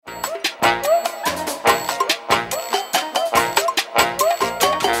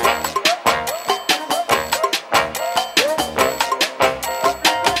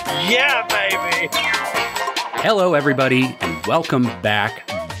Hello, everybody, and welcome back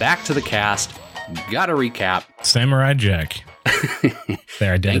to the cast. Gotta recap. Samurai Jack.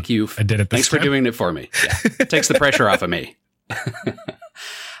 There, I did Thank it. you. I did it this Thanks time. for doing it for me. Yeah. Takes the pressure off of me.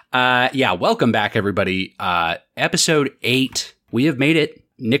 Welcome back, everybody. Episode 8. We have made it.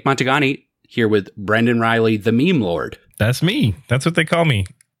 Nick Montagani here with Brendan Riley, the Meme Lord. That's me. That's what they call me,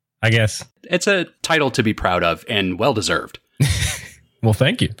 I guess. It's a title to be proud of and well-deserved. Well,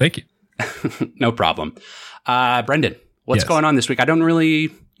 thank you. Thank you. No problem. Brendan, what's Yes. going on this week? I don't really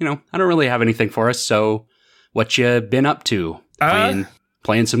have anything for us. So what you been up to?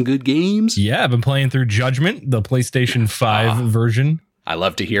 Playing some good games? Yeah, I've been playing through Judgment, the PlayStation 5 version. I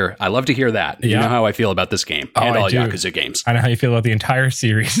love to hear that. You Yeah. know how I feel about this game and I all do. Yakuza games. I know how you feel about the entire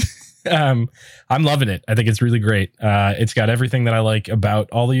series. I'm loving it. I think it's really great. It's got everything that I like about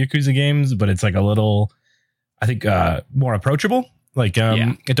all the Yakuza games, but it's like a little, I think, more approachable. Like,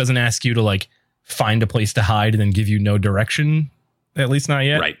 It doesn't ask you to like find a place to hide and then give you no direction, at least not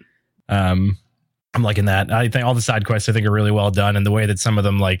yet. Right. I'm liking that. I think all the side quests I think are really well done, and the way that some of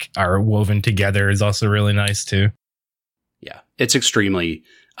them like are woven together is also really nice too. Yeah. It's extremely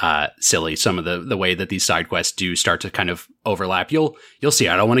silly. Some of the way that these side quests do start to kind of overlap. You'll see.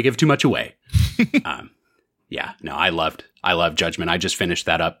 I don't want to give too much away. I love Judgment. I just finished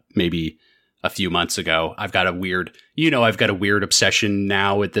that up maybe a few months ago. I've got a weird obsession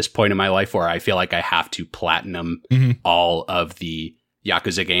now at this point in my life where I feel like I have to platinum all of the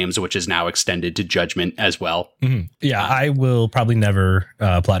Yakuza games, which is now extended to Judgment as well. Mm-hmm. Yeah, I will probably never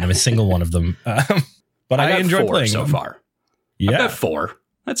platinum a single one of them, but I got enjoy 4 playing so them. far. Yeah, I've got 4.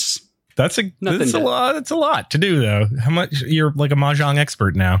 That's a nothing lot. That's a lot to do though. How much? You're like a mahjong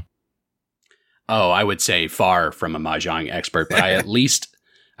expert now. Oh, I would say far from a mahjong expert, but I at least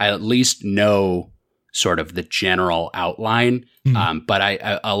know sort of the general outline. But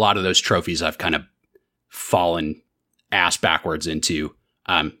a lot of those trophies I've kind of fallen ass backwards into.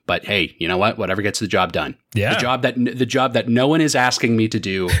 But hey, you know what? Whatever gets the job done. Yeah, the job that no one is asking me to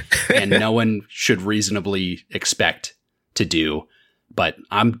do, and no one should reasonably expect to do. But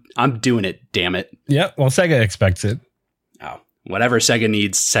I'm doing it. Damn it. Yeah. Well, Sega expects it. Oh, whatever Sega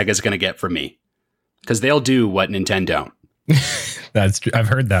needs, Sega's going to get from me, because they'll do what Nintendo don't. That's true. I've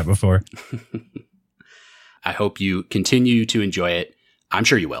heard that before. I hope you continue to enjoy it. I'm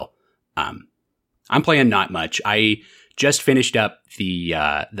sure you will. I'm playing not much. I just finished up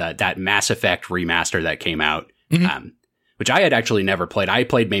that Mass Effect remaster that came out, which I had actually never played. I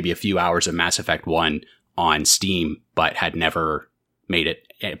played maybe a few hours of Mass Effect 1 on Steam, but had never made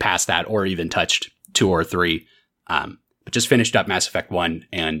it past that or even touched 2 or 3. But just finished up Mass Effect 1,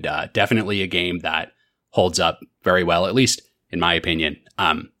 and definitely a game that holds up very well, at least in my opinion.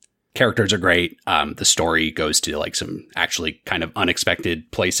 Characters are great. The story goes to like some actually kind of unexpected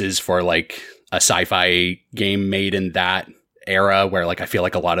places for like a sci-fi game made in that era, where like I feel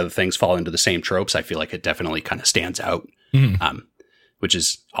like a lot of the things fall into the same tropes. I feel like it definitely kind of stands out, which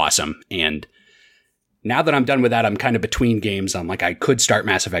is awesome. And now that I'm done with that, I'm kind of between games. I'm like, I could start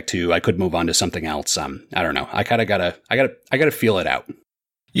Mass Effect 2. I could move on to something else. I don't know. I kind of gotta feel it out.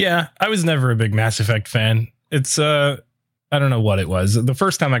 Yeah, I was never a big Mass Effect fan. It's I don't know what it was. The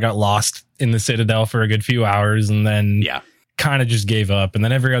first time I got lost in the Citadel for a good few hours, and then kind of just gave up. And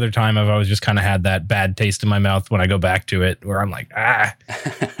then every other time I've always just kind of had that bad taste in my mouth when I go back to it, where I'm like, I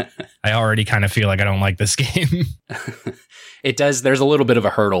already kind of feel like I don't like this game. It does. There's a little bit of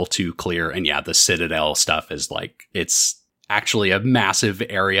a hurdle to clear. And yeah, the Citadel stuff is like, it's actually a massive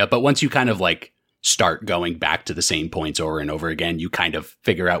area. But once you kind of like start going back to the same points over and over again, you kind of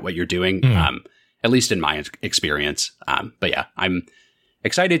figure out what you're doing. At least in my experience. But yeah, I'm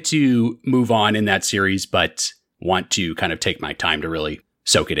excited to move on in that series, but want to kind of take my time to really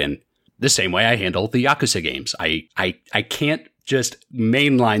soak it in the same way I handle the Yakuza games. I can't just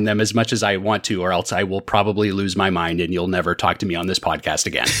mainline them as much as I want to, or else I will probably lose my mind and you'll never talk to me on this podcast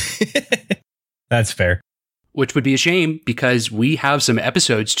again. That's fair. Which would be a shame, because we have some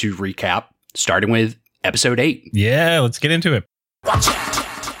episodes to recap, starting with episode 8. Yeah, let's get into it.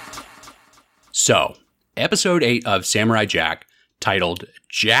 So, episode 8 of Samurai Jack, titled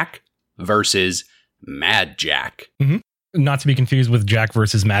Jack versus Mad Jack. Not to be confused with Jack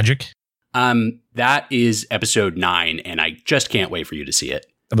versus Magic. That is episode 9, and I just can't wait for you to see it.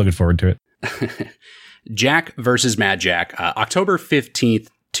 I'm looking forward to it. Jack versus Mad Jack, October 15th,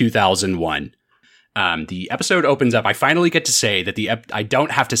 2001. The episode opens up. I finally get to say that I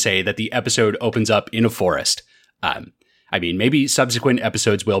don't have to say that the episode opens up in a forest. I mean, maybe subsequent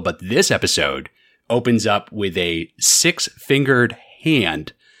episodes will, but this episode opens up with a 6-fingered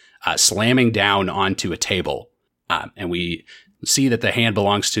hand slamming down onto a table. And we see that the hand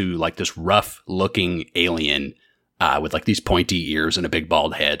belongs to like this rough looking alien with like these pointy ears and a big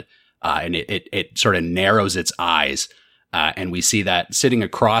bald head. And it sort of narrows its eyes. And we see that sitting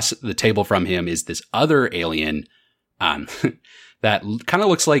across the table from him is this other alien that kind of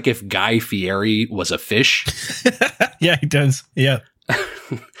looks like if Guy Fieri was a fish. Yeah, he does. Yeah.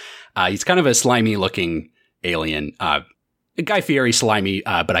 He's kind of a slimy looking alien. Guy Fieri slimy,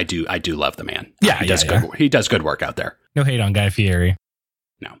 but I do love the man. Yeah, he does good work out there. No hate on Guy Fieri.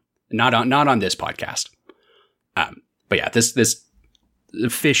 No, not on this podcast. But yeah, this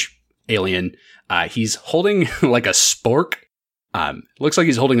fish alien, he's holding like a spork. Looks like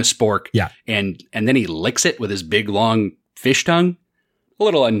he's holding a spork. Yeah, and then he licks it with his big long fish tongue. A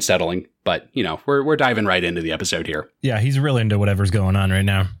little unsettling, but you know, we're diving right into the episode here. Yeah, he's really into whatever's going on right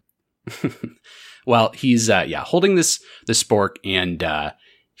now. Well, he's holding this spork, and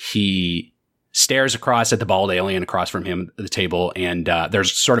he stares across at the bald alien across from him at the table, and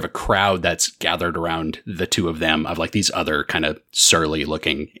there's sort of a crowd that's gathered around the two of them, of like these other kind of surly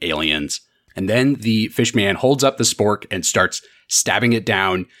looking aliens. And then the fish man holds up the spork and starts stabbing it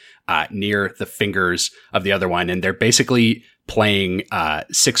down near the fingers of the other one, and they're basically playing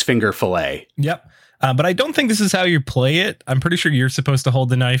Six Finger Fillet. Yep. But I don't think this is how you play it. I'm pretty sure you're supposed to hold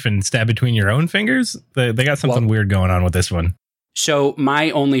the knife and stab between your own fingers. They got something weird going on with this one. So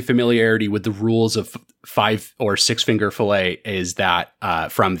my only familiarity with the rules of 5 or 6 Finger Fillet is that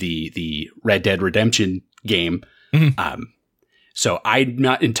from the Red Dead Redemption game. Mm-hmm. So I'm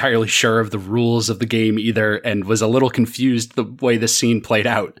not entirely sure of the rules of the game either, and was a little confused the way the scene played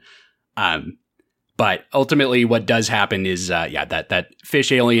out. But ultimately what does happen is, that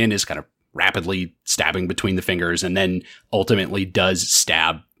fish alien is kind of rapidly stabbing between the fingers, and then ultimately does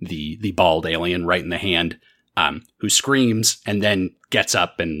stab the bald alien right in the hand, who screams and then gets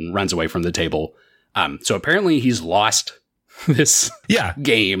up and runs away from the table. So apparently he's lost this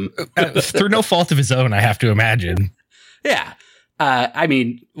game. Through no fault of his own, I have to imagine. Yeah. I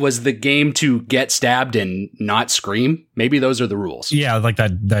mean, was the game to get stabbed and not scream? Maybe those are the rules. Yeah, like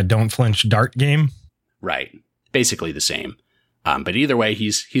that don't flinch dart game. Right. Basically the same. But either way,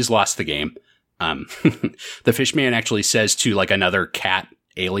 he's lost the game. The fish man actually says to like another cat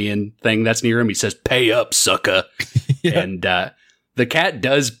alien thing that's near him, he says, "Pay up, sucker." Yeah. And the cat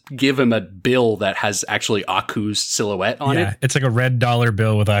does give him a bill that has actually Aku's silhouette on it. It's like a red dollar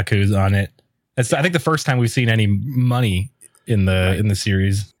bill with Aku's on it. It's I think the first time we've seen any money in the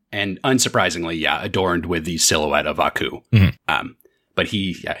series. And unsurprisingly, adorned with the silhouette of Aku. Mm-hmm. But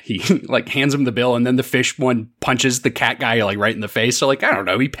he like hands him the bill, and then the fish one punches the cat guy like right in the face. So like, I don't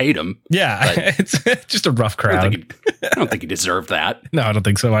know, he paid him. Yeah, it's just a rough crowd. I don't think he deserved that. No, I don't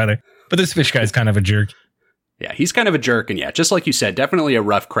think so either. But this fish guy's kind of a jerk. Yeah, he's kind of a jerk. And yeah, just like you said, definitely a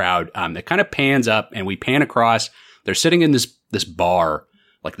rough crowd. That kind of pans up, and we pan across. They're sitting in this bar,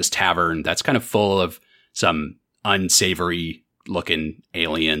 like this tavern that's kind of full of some unsavory looking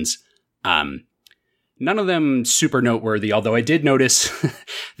aliens. None of them super noteworthy, although I did notice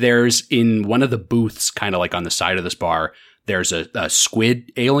there's in one of the booths, kind of like on the side of this bar, there's a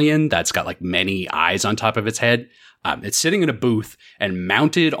squid alien that's got like many eyes on top of its head. It's sitting in a booth, and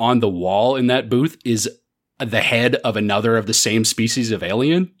mounted on the wall in that booth is the head of another of the same species of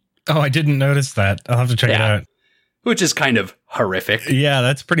alien. Oh, I didn't notice that. I'll have to check it out. Which is kind of horrific. Yeah,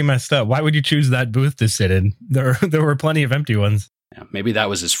 that's pretty messed up. Why would you choose that booth to sit in? There were plenty of empty ones. Yeah, maybe that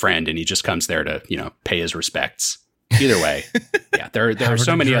was his friend, and he just comes there to, pay his respects. Either way, there are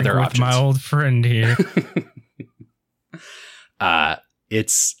so many other options. My old friend here.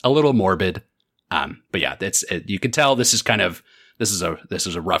 It's a little morbid, but yeah, you can tell this is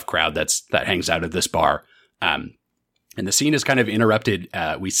a rough crowd that hangs out at this bar. And the scene is kind of interrupted.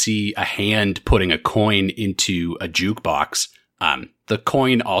 We see a hand putting a coin into a jukebox. The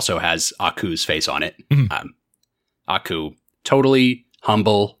coin also has Aku's face on it. Mm-hmm. Aku, totally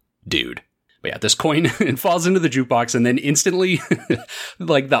humble dude. But yeah, this coin it falls into the jukebox, and then instantly,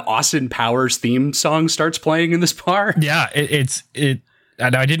 like the Austin Powers theme song starts playing in this bar. Yeah, it.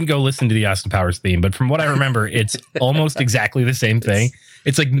 I didn't go listen to the Austin Powers theme, but from what I remember, it's almost exactly the same thing.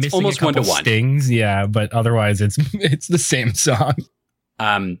 It's like missing almost a couple stings, yeah, but otherwise it's the same song.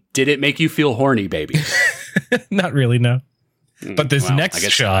 Did it make you feel horny, baby? Not really, no. But this next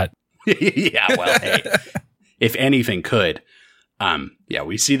shot, yeah, well, hey, if anything could.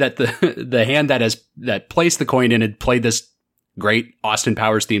 We see that the hand that placed the coin in and played this great Austin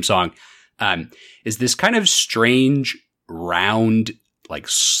Powers theme song, is this kind of strange, round, like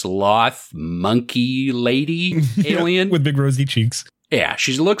sloth monkey lady alien with big rosy cheeks. Yeah,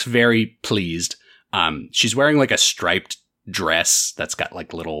 she looks very pleased. She's wearing like a striped dress that's got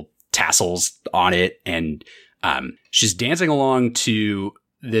like little tassels on it, and she's dancing along to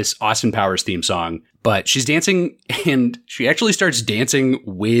this Austin Powers theme song, But she's dancing, and she actually starts dancing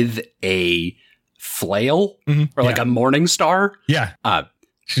with a flail or like a morning star. Yeah.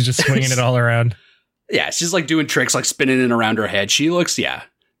 She's just swinging it all around. Yeah, she's like doing tricks, like spinning it around her head. She looks,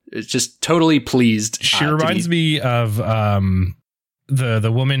 it's just totally pleased. She reminds me of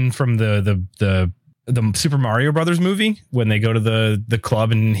the woman from the Super Mario Brothers movie when they go to the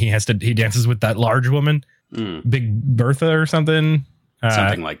club and he dances with that large woman, Big Bertha or something.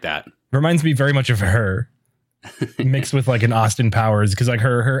 Something like that. Reminds me very much of her, mixed with like an Austin Powers, because like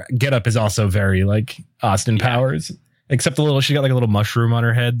her getup is also very like Austin Powers, except she got like a little mushroom on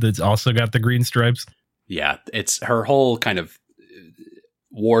her head that's also got the green stripes. Yeah, it's her whole kind of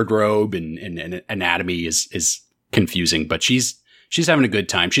wardrobe and anatomy is confusing, but she's having a good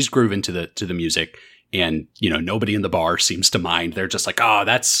time. She's grooving to the music, and nobody in the bar seems to mind. They're just like, oh,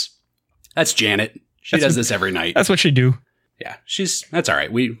 that's Janet. She does this every night. That's what she do. Yeah, that's all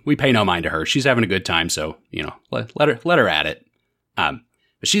right. We pay no mind to her. She's having a good time, so let her at it. But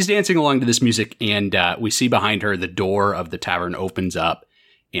she's dancing along to this music, and we see behind her the door of the tavern opens up,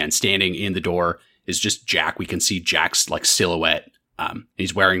 and standing in the door is just Jack. We can see Jack's like silhouette.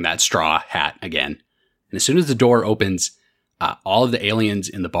 He's wearing that straw hat again, and as soon as the door opens, all of the aliens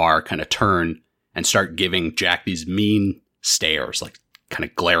in the bar kind of turn and start giving Jack these mean stares, like kind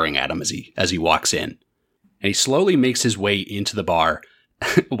of glaring at him as he walks in. And he slowly makes his way into the bar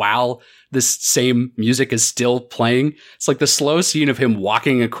while this same music is still playing. It's like the slow scene of him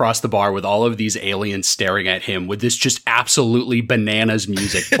walking across the bar with all of these aliens staring at him with this just absolutely bananas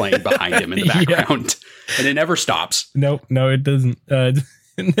music playing behind him in the background. Yeah. And it never stops. No, it doesn't.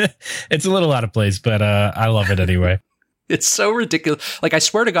 It's a little out of place, but I love it anyway. It's so ridiculous. Like, I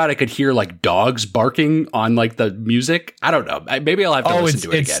swear to God, I could hear like dogs barking on like the music. I don't know. Maybe I'll have to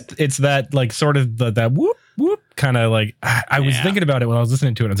listen to it again. It's that like sort of that whoop whoop kind of like. I was thinking about it when I was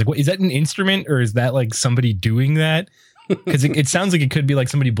listening to it. I was like, what, is that an instrument or is that like somebody doing that? Because it sounds like it could be like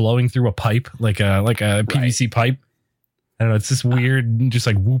somebody blowing through a pipe, like a PVC pipe. I don't know. It's this weird, just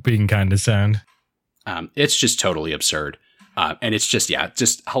like whooping kind of sound. It's just totally absurd. And it's just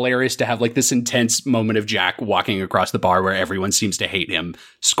hilarious to have like this intense moment of Jack walking across the bar where everyone seems to hate him,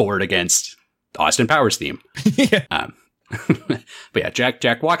 scored against the Austin Powers theme. Yeah. But yeah,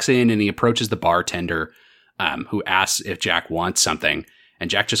 Jack walks in and he approaches the bartender, who asks if Jack wants something. And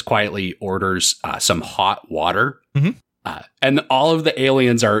Jack just quietly orders some hot water. Mm-hmm. And all of the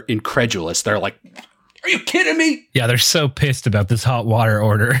aliens are incredulous. They're like, "Are you kidding me?" Yeah, they're so pissed about this hot water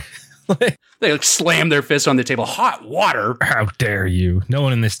order. They like slam their fist on the table. Hot water? How dare you? No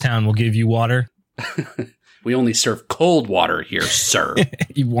one in this town will give you water. We only serve cold water here, sir.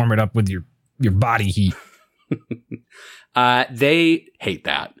 You warm it up with your body heat. They hate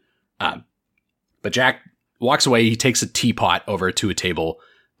that. But Jack walks away. He takes a teapot over to a table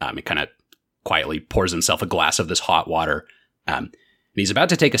and kind of quietly pours himself a glass of this hot water. And he's about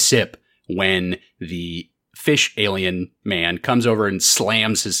to take a sip when the fish alien man comes over and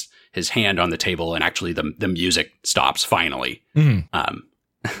slams his hand on the table, and actually the music stops finally. Mm-hmm.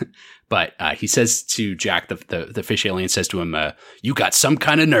 But he says to Jack, the fish alien says to him, "You got some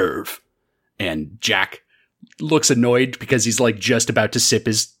kind of nerve." And Jack looks annoyed because he's like just about to sip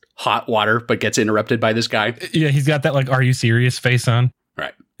his hot water, but gets interrupted by this guy. Yeah, he's got that like, "Are you serious?" face on.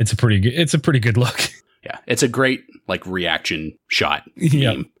 Right. It's a pretty good look. Yeah, it's a great like reaction shot.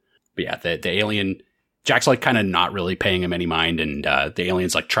 Yeah. But yeah, the alien. Jack's like kind of not really paying him any mind, and the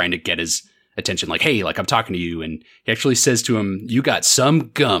alien's like trying to get his attention, like, "Hey, like I'm talking to you," and he actually says to him, "You got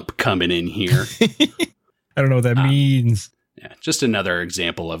some gump coming in here." I don't know what that means. Yeah, just another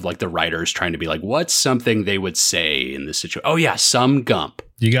example of like the writers trying to be like, what's something they would say in this situation? Oh yeah, some gump.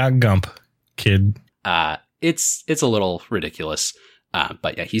 You got gump, kid. It's a little ridiculous,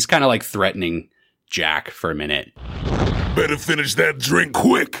 but yeah, he's kind of like threatening Jack for a minute. Better finish that drink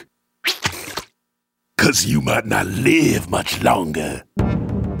quick, 'cause you might not live much longer.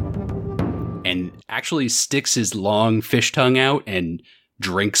 And actually sticks his long fish tongue out and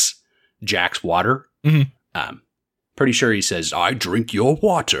drinks Jack's water. Mm-hmm. Pretty sure he says, "I drink your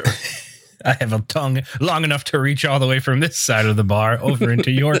water." I have a tongue long enough to reach all the way from this side of the bar over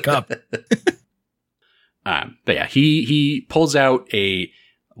into your cup. But yeah, he pulls out a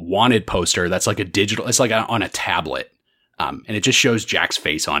wanted poster that's like a digital, it's like on a tablet. And it just shows Jack's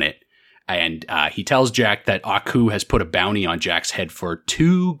face on it. And he tells Jack that Aku has put a bounty on Jack's head for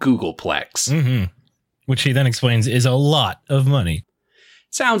 2 Googleplex. Mm-hmm. Which he then explains is a lot of money.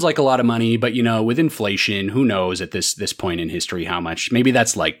 Sounds like a lot of money, but with inflation, who knows at this point in history how much? Maybe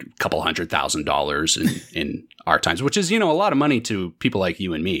that's like a couple $100,000 in our times, which is, a lot of money to people like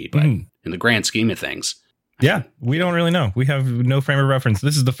you and me. But in the grand scheme of things, Yeah, we don't really know. We have no frame of reference.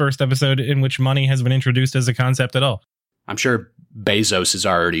 This is the first episode in which money has been introduced as a concept at all. I'm sure Bezos is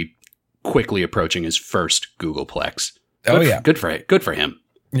already quickly approaching his first Googleplex. Good for him.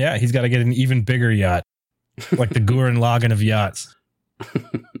 Yeah, he's got to get an even bigger yacht, like the Gurren Lagann of yachts.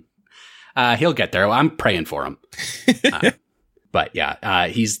 He'll get there. I'm praying for him. But yeah,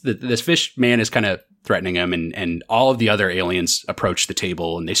 this fish man is kind of threatening him, and all of the other aliens approach the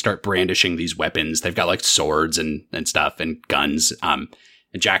table and they start brandishing these weapons. They've got like swords and stuff and guns. And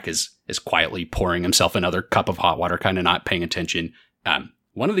Jack is quietly pouring himself another cup of hot water, kind of not paying attention.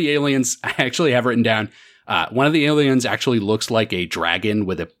 One of the aliens, I actually have written down, one of the aliens actually looks like a dragon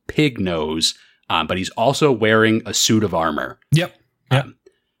with a pig nose, but he's also wearing a suit of armor. Yep.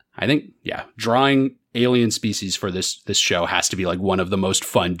 I think, drawing alien species for this show has to be like one of the most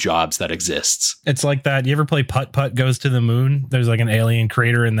fun jobs that exists. It's like that. You ever play Putt Putt Goes to the Moon? There's like an alien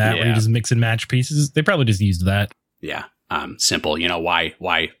crater in that where you just mix and match pieces. They probably just used that. Yeah. Simple.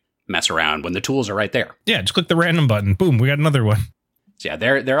 Why mess around when the tools are right there? Yeah. Just click the random button. Boom. We got another one. So yeah,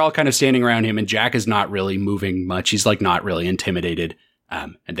 they're all kind of standing around him, and Jack is not really moving much. He's like not really intimidated.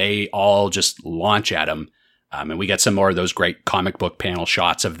 And they all just launch at him. And we get some more of those great comic book panel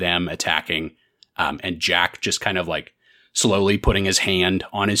shots of them attacking. And Jack just kind of like slowly putting his hand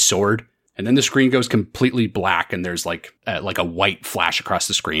on his sword. And then the screen goes completely black, and there's like a white flash across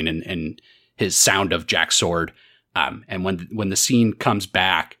the screen and his sound of Jack's sword. And when the scene comes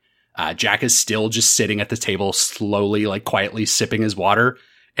back, Jack is still just sitting at the table, slowly, like quietly sipping his water,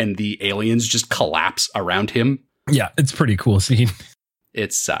 and the aliens just collapse around him. Yeah, it's a pretty cool scene.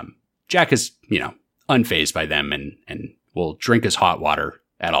 It's Jack is, unfazed by them and will drink his hot water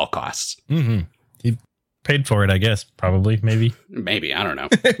at all costs. Mm-hmm. He paid for it, I guess. Probably, maybe. I don't know.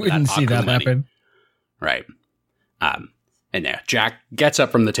 We didn't see that happen. Right. And yeah, Jack gets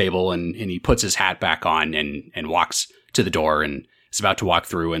up from the table and he puts his hat back on and walks to the door and is about to walk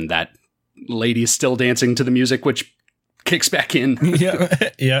through, and that lady is still dancing to the music, which kicks back in.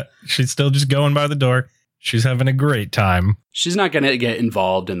 Yeah. She's still just going by the door. She's having a great time. She's not going to get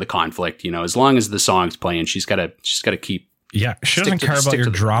involved in the conflict, as long as the song's playing. She's got to keep. Yeah, she doesn't care about your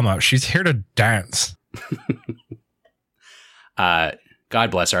drama. She's here to dance. God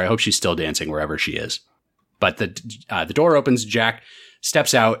bless her. I hope she's still dancing wherever she is. But the door opens. Jack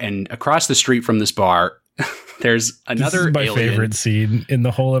steps out, and across the street from this bar, there's another alien. This is my favorite scene in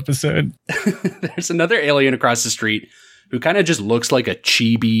the whole episode. There's another alien across the street who kind of just looks like a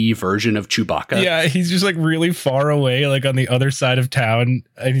chibi version of Chewbacca. Yeah, he's just like really far away, like on the other side of town.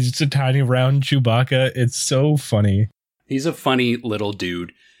 And he's just a tiny round Chewbacca. It's so funny. He's a funny little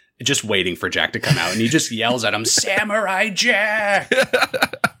dude just waiting for Jack to come out. And he just yells at him, "Samurai Jack!"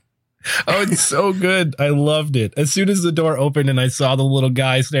 Oh, it's so good. I loved it. As soon as the door opened and I saw the little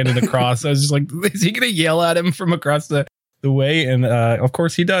guy standing across, I was just like, is he going to yell at him from across the way? And of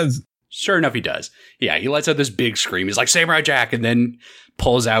course he does. Sure enough, he does. Yeah, he lets out this big scream. He's like, "Samurai Jack," and then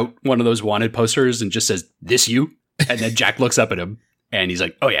pulls out one of those wanted posters and just says, "This you?" And then Jack looks up at him and he's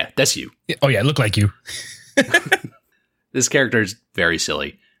like, "Oh yeah, that's you." Oh yeah, look like you. This character is very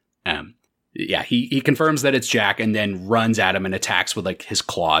silly. Yeah, he confirms that it's Jack and then runs at him and attacks with like his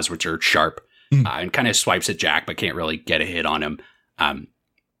claws, which are sharp, and kind of swipes at Jack, but can't really get a hit on him.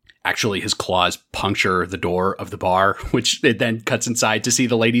 Actually, his claws puncture the door of the bar, which it then cuts inside to see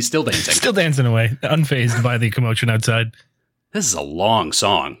the lady still dancing. Still dancing away, unfazed by the commotion outside. This is a long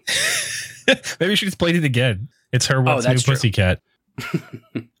song. Maybe she just played it again. It's her What's New Pussycat.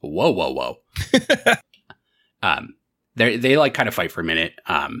 Whoa. They like kind of fight for a minute.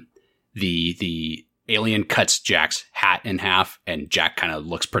 The alien cuts Jack's hat in half, and Jack kind of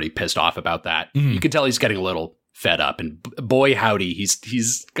looks pretty pissed off about that. You can tell he's getting a little fed up, and boy howdy,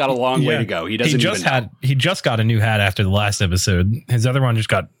 he's got a long way to go. He just got a new hat after the last episode. His other one just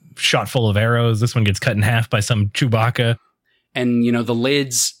got shot full of arrows. This one gets cut in half by some Chewbacca. And the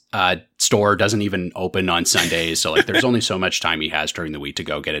Lids store doesn't even open on Sundays, so like there's only so much time he has during the week to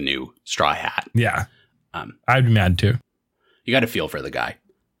go get a new straw hat. Yeah. I'd be mad too. You got to feel for the guy.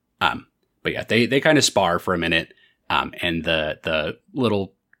 But yeah, they kind of spar for a minute. And the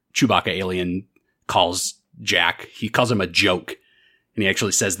little Chewbacca alien calls Jack. He calls him a joke. And he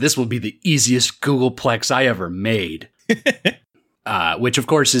actually says, "This will be the easiest Googleplex I ever made." Which of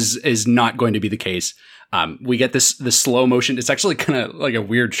course is not going to be the case. We get this slow motion. It's actually kind of like a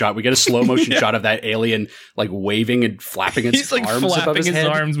weird shot. We get a slow motion shot of that alien like waving and flapping its arms above his head. He's like flapping his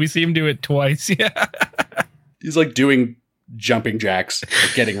arms. We see him do it twice. Yeah. He's like doing jumping jacks,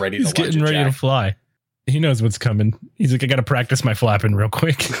 like getting ready to launch a jack. He's getting ready to fly. He knows what's coming. He's like, I got to practice my flapping real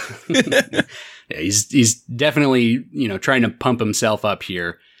quick. Yeah, he's definitely, trying to pump himself up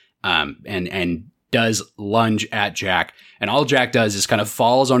here. And does lunge at Jack, and all Jack does is kind of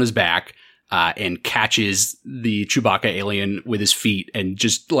falls on his back and catches the Chewbacca alien with his feet and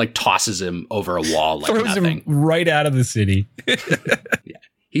just like tosses him over a wall like throws nothing. him right out of the city. Yeah,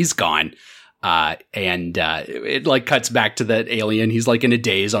 he's gone. And it like cuts back to that alien. He's like in a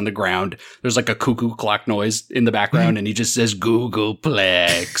daze on the ground. There's like a cuckoo clock noise in the background, and he just says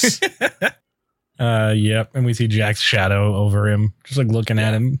Googleplex. Yep. And we see Jack's shadow over him, just like looking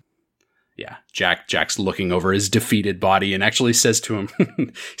at him. Yeah, Jack's looking over his defeated body and actually says to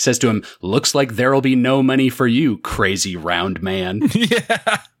him, "Looks like there'll be no money for you, crazy round man."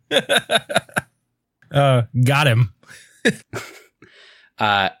 Yeah. Got him.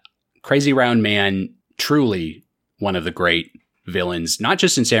 Crazy Round Man, truly one of the great villains, not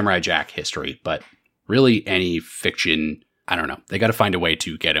just in Samurai Jack history, but really any fiction. I don't know. They got to find a way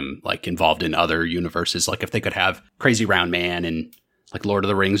to get him like involved in other universes. Like if they could have Crazy Round Man in like Lord of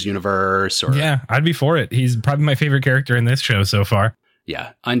the Rings universe, or yeah, I'd be for it. He's probably my favorite character in this show so far.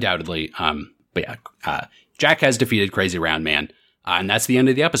 Yeah, undoubtedly. But yeah, Jack has defeated Crazy Round Man, and that's the end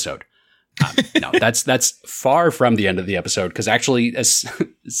of the episode. No, that's far from the end of the episode, because actually, as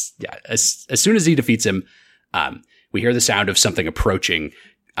soon as he defeats him, we hear the sound of something approaching,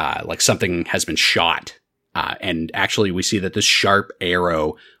 like something has been shot, and actually we see that this sharp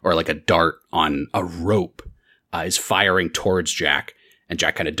arrow or like a dart on a rope is firing towards Jack, and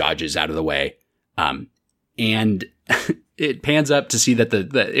Jack kind of dodges out of the way, and it pans up to see that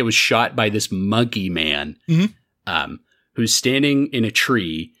it was shot by this monkey man, who's standing in a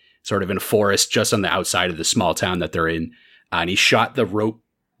tree, sort of in a forest just on the outside of the small town that they're in. And he shot the rope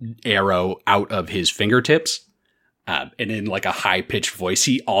arrow out of his fingertips. And in like a high pitched voice,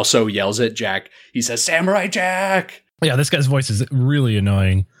 he also yells at Jack. He says, "Samurai Jack." Yeah, this guy's voice is really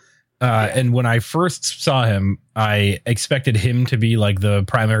annoying. And when I first saw him, I expected him to be like the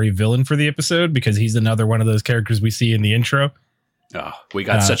primary villain for the episode, because he's another one of those characters we see in the intro. Oh, we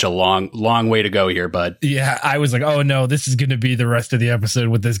got such a long way to go here, bud. Yeah, I was like, oh no, this is going to be the rest of the episode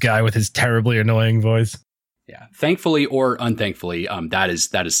with this guy with his terribly annoying voice. Yeah, thankfully or unthankfully, that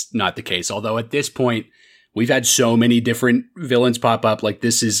is not the case. Although at this point, we've had so many different villains pop up. Like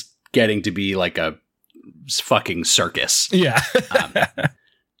this is getting to be like a fucking circus. Yeah.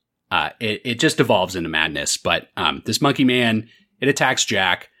 It just evolves into madness. But this monkey man, it attacks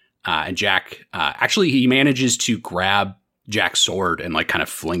Jack, and Jack actually he manages to grab Jack's sword and like kind of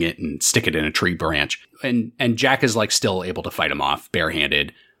fling it and stick it in a tree branch. And Jack is like still able to fight him off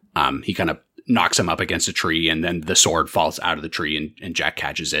barehanded. He kind of knocks him up against a tree, and then the sword falls out of the tree and Jack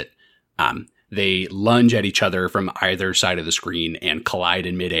catches it. They lunge at each other from either side of the screen and collide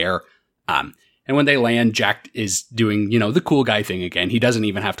in midair. And when they land, Jack is doing, the cool guy thing again. He doesn't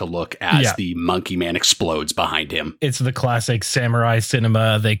even have to look as the monkey man explodes behind him. It's the classic samurai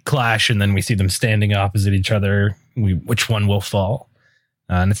cinema. They clash, and then we see them standing opposite each other. Which one will fall?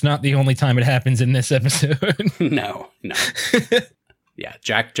 And it's not the only time it happens in this episode. No. Yeah,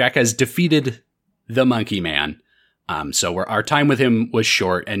 Jack has defeated the monkey man. So our time with him was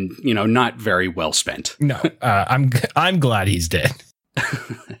short and, not very well spent. No, I'm glad he's dead.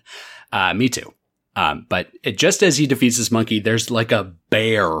 Me too. But just as he defeats this monkey, there's like a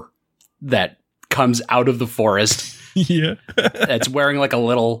bear that comes out of the forest. Yeah. That's wearing like a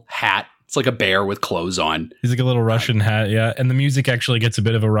little hat. It's like a bear with clothes on. He's like a little Russian hat, yeah. And the music actually gets a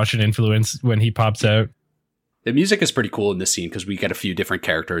bit of a Russian influence when he pops out. The music is pretty cool in this scene because we get a few different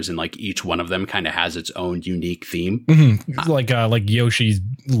characters, and like each one of them kind of has its own unique theme. Mm-hmm. Like Yoshi's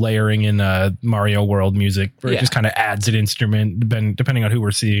layering in Mario World music, where it just kind of adds an instrument depending on who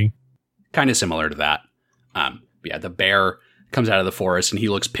we're seeing. Kind of similar to that. The bear comes out of the forest and he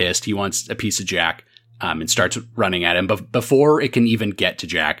looks pissed. He wants a piece of Jack and starts running at him. But before it can even get to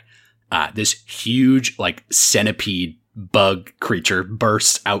Jack, this huge like centipede bug creature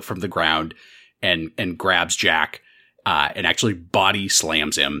bursts out from the ground and grabs Jack and actually body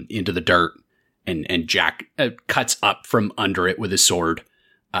slams him into the dirt. And Jack cuts up from under it with his sword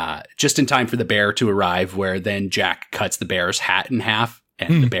just in time for the bear to arrive, where then Jack cuts the bear's hat in half.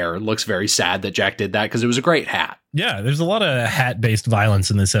 And the bear looks very sad that Jack did that because it was a great hat. Yeah, there's a lot of hat-based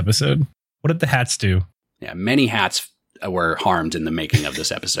violence in this episode. What did the hats do? Yeah, many hats were harmed in the making of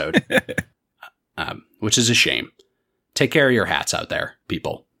this episode, which is a shame. Take care of your hats out there,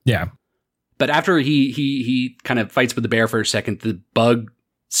 people. Yeah. But after he kind of fights with the bear for a second, the bug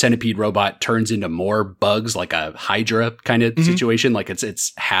centipede robot turns into more bugs, like a Hydra kind of situation. Like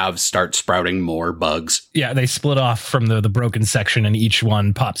its halves start sprouting more bugs. Yeah, they split off from the broken section, and each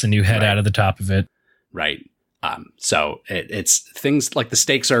one pops a new head out of the top of it. Right. So it's things like the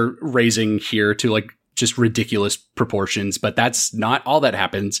stakes are raising here to like just ridiculous proportions, but that's not all that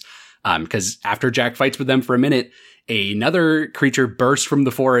happens. Because after Jack fights with them for a minute, another creature bursts from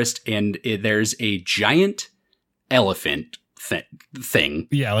the forest, and there's a giant elephant thing.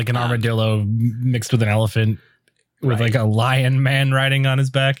 Yeah, like an armadillo mixed with an elephant with like a lion man riding on his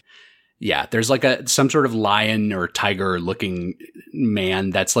back. Yeah, there's like some sort of lion or tiger looking man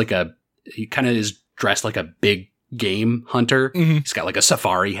that's like he kind of is dressed like a big game hunter. Mm-hmm. He's got like a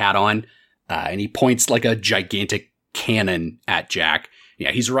safari hat on, and he points like a gigantic cannon at Jack. Yeah,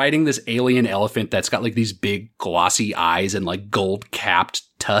 he's riding this alien elephant that's got like these big glossy eyes and like gold capped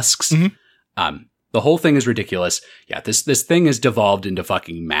tusks. Mm-hmm. The whole thing is ridiculous. Yeah, this thing has devolved into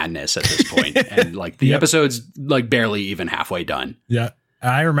fucking madness at this point. And like the episode's like barely even halfway done. Yeah.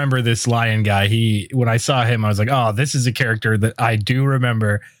 I remember this lion guy. When I saw him, I was like, oh, this is a character that I do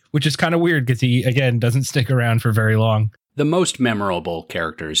remember, which is kind of weird because he, again, doesn't stick around for very long. The most memorable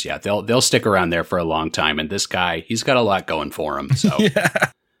characters, yeah, they'll stick around there for a long time. And this guy, he's got a lot going for him. So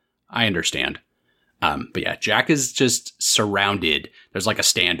I understand. But yeah, Jack is just surrounded. There's like a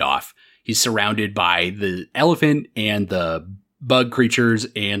standoff. He's surrounded by the elephant and the bug creatures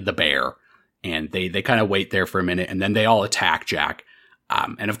and the bear. And they kind of wait there for a minute, and then they all attack Jack.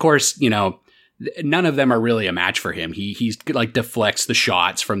 And of course, none of them are really a match for him. He's like deflects the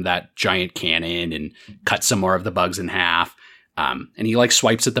shots from that giant cannon and cuts some more of the bugs in half. And he like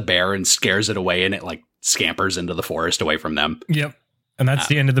swipes at the bear and scares it away, and it like scampers into the forest away from them. Yep. And that's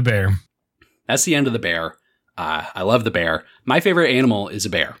the end of the bear. That's the end of the bear. I love the bear. My favorite animal is a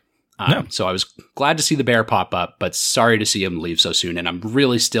bear. So I was glad to see the bear pop up, but sorry to see him leave so soon. And I'm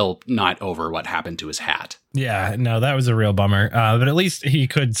really still not over what happened to his hat. Yeah, no, that was a real bummer. But at least he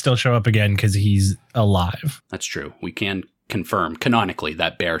could still show up again because he's alive. That's true. We can confirm canonically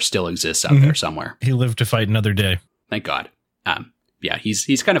that bear still exists out there somewhere. He lived to fight another day. Thank God. Yeah,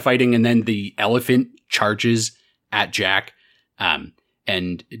 he's kind of fighting, and then the elephant charges at Jack.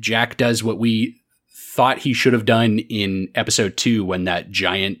 And Jack does what we thought he should have done in episode 2 when that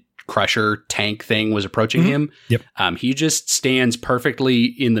giant crusher tank thing was approaching him. Yep. He just stands perfectly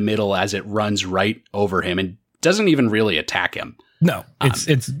in the middle as it runs right over him and doesn't even really attack him. No,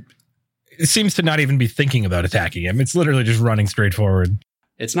 it seems to not even be thinking about attacking him. It's literally just running straight forward.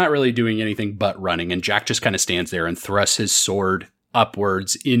 It's not really doing anything but running, and Jack just kind of stands there and thrusts his sword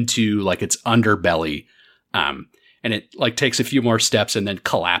upwards into like its underbelly. And it like takes a few more steps and then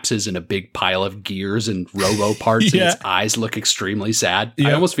collapses in a big pile of gears and robo parts, and its eyes look extremely sad.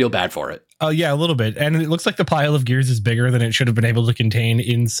 I almost feel bad for it. Oh, yeah, a little bit. And it looks like the pile of gears is bigger than it should have been able to contain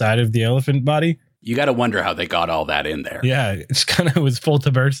inside of the elephant body. You got to wonder how they got all that in there. Yeah, it's kind of was full to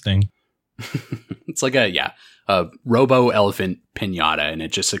bursting. It's like a robo elephant pinata, and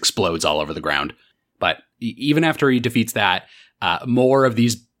it just explodes all over the ground. But even after he defeats that, more of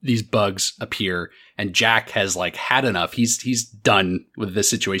these bugs appear, and Jack has like had enough. He's done with this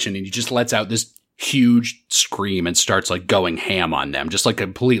situation, and he just lets out this huge scream and starts like going ham on them, just like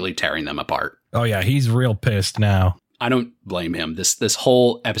completely tearing them apart. Oh yeah, he's real pissed now. I don't blame him. This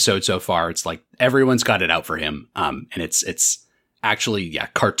whole episode so far, it's like everyone's got it out for him. And it's actually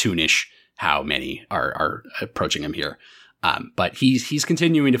cartoonish how many are approaching him here. But he's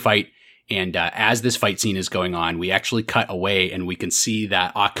continuing to fight. And as this fight scene is going on, we actually cut away and we can see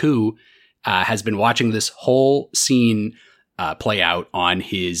that Aku has been watching this whole scene play out on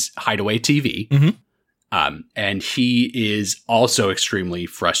his hideaway TV. Mm-hmm. And he is also extremely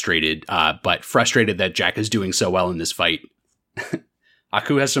frustrated, but frustrated that Jack is doing so well in this fight.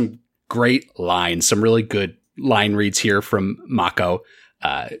 Aku has some great lines, some really good line reads here from Mako.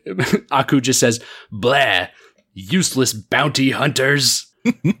 Aku just says, "Blah, useless bounty hunters."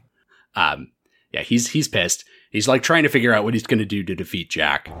 He's pissed. He's like trying to figure out what he's going to do to defeat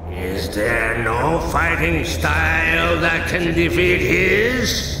Jack. Is there no fighting style that can defeat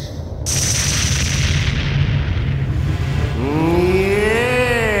his?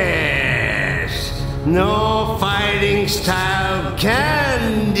 Yes, no fighting style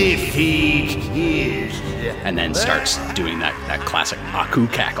can defeat his. And then starts doing that classic Aku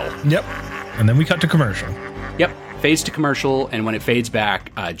cackle. Yep. And then we cut to commercial. Yep. Fades to commercial, and when it fades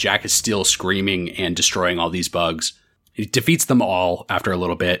back, Jack is still screaming and destroying all these bugs. He defeats them all after a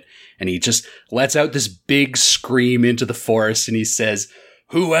little bit, and he just lets out this big scream into the forest, and he says,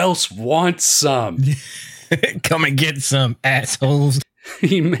 "Who else wants some?" Come and get some, assholes.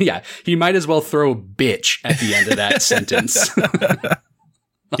 He might as well throw bitch at the end of that sentence.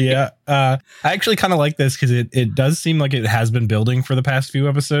 Yeah. I actually kind of like this because it does seem like it has been building for the past few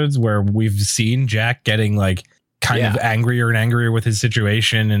episodes where we've seen Jack getting like kind of angrier and angrier with his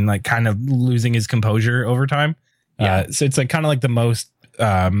situation and like kind of losing his composure over time. So it's like kind of like the most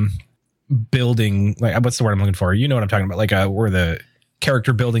building, like what's the word I'm looking for? You know what I'm talking about? Like where the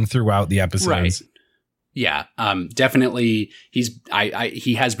character building throughout the episodes. Right. Yeah, definitely.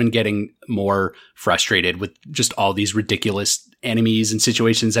 He has been getting more frustrated with just all these ridiculous enemies and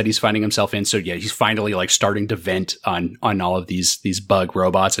situations that he's finding himself in. So yeah, he's finally like starting to vent on all of these bug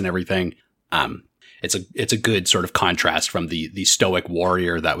robots and everything. It's a good sort of contrast from the stoic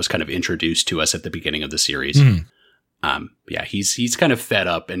warrior that was kind of introduced to us at the beginning of the series. Yeah, he's kind of fed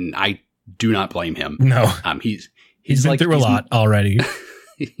up, and I do not blame him. No, he's been through a lot already.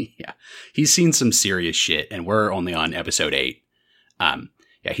 Yeah, he's seen some serious shit, and we're only on episode 8.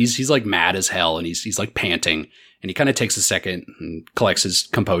 Yeah, he's like mad as hell, and he's like panting, and he kind of takes a second and collects his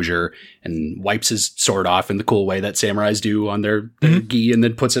composure and wipes his sword off in the cool way that samurais do on their gi, and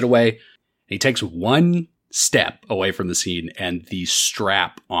then puts it away. And he takes one step away from the scene, and the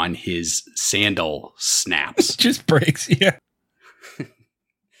strap on his sandal snaps. It just breaks, yeah.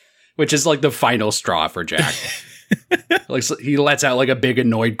 Which is like the final straw for Jack. Like he lets out like a big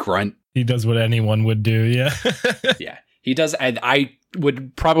annoyed grunt. He does what anyone would do, yeah. Yeah, he does. And I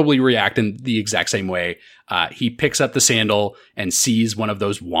would probably react in the exact same way. He picks up the sandal and sees one of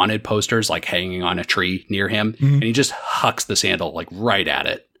those wanted posters like hanging on a tree near him, and he just hucks the sandal like right at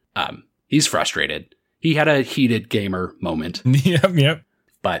it. He's frustrated. He had a heated gamer moment. Yep.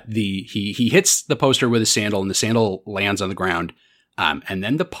 But he hits the poster with his sandal, and the sandal lands on the ground. And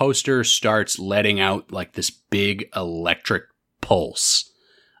then the poster starts letting out like this big electric pulse.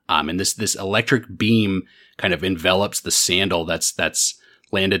 And this electric beam kind of envelops the sandal that's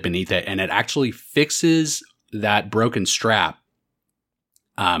landed beneath it, and it actually fixes that broken strap.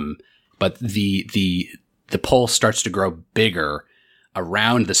 But the pulse starts to grow bigger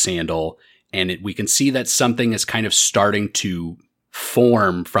around the sandal, and we can see that something is kind of starting to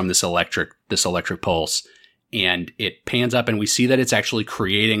form from this electric pulse. And it pans up, and we see that it's actually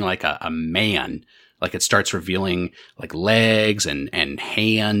creating like a man. Like it starts revealing like legs and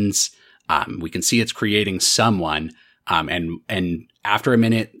hands. We can see it's creating someone. And after a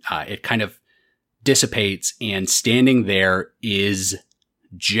minute, it kind of dissipates, and standing there is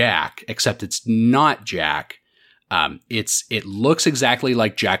Jack, except it's not Jack. It looks exactly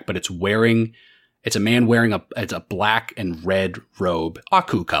like Jack, but it's a man wearing a black and red robe,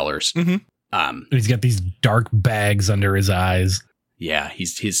 Aku colors. He's got these dark bags under his eyes. Yeah,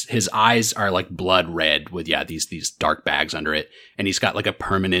 his eyes are like blood red with these dark bags under it, and he's got like a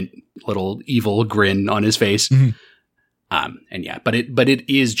permanent little evil grin on his face. But it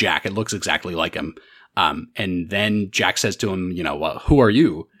is Jack. It looks exactly like him. And then Jack says to him, well, who are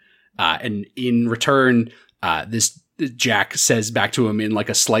you? And in return, this Jack says back to him in like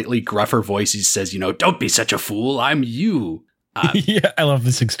a slightly gruffer voice. He says, don't be such a fool. I'm you. Yeah, I love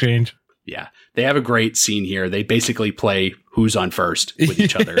this exchange. Yeah, they have a great scene here. They basically play who's on first with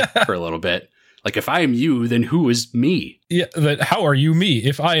each other for a little bit. Like, if I am you, then who is me? Yeah, but how are you me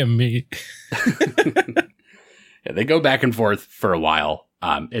if I am me? Yeah, they go back and forth for a while.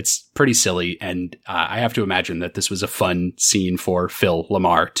 It's pretty silly, and I have to imagine that this was a fun scene for Phil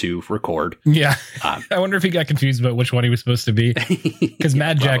LaMarr to record. Yeah, I wonder if he got confused about which one he was supposed to be, because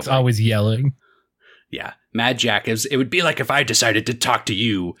Mad Jack's always yelling. Yeah, Mad Jack it would be like if I decided to talk to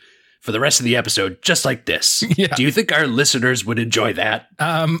you for the rest of the episode, just like this. Yeah. Do you think our listeners would enjoy that?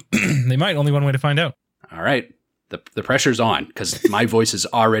 They might. Only one way to find out. All right. The pressure's on, because my voice is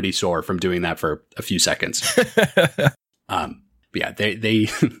already sore from doing that for a few seconds. Yeah, they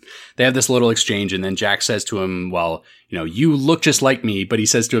have this little exchange, and then Jack says to him, well, you look just like me, but he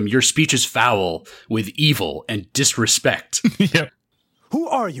says to him, your speech is foul with evil and disrespect. Yep. Who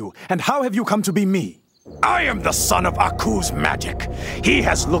are you, and how have you come to be me? I am the son of Aku's magic. He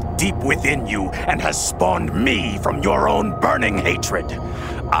has looked deep within you and has spawned me from your own burning hatred.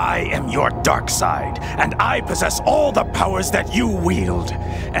 I am your dark side, and I possess all the powers that you wield.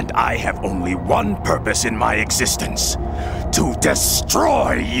 And I have only one purpose in my existence: to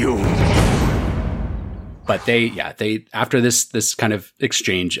destroy you. But they after this kind of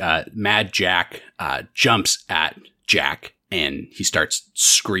exchange, Mad Jack jumps at Jack, and he starts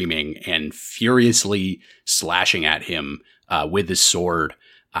screaming and furiously slashing at him with his sword.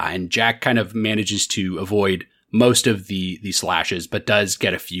 And Jack kind of manages to avoid most of the slashes, but does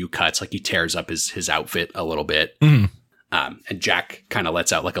get a few cuts. Like he tears up his outfit a little bit. And Jack kind of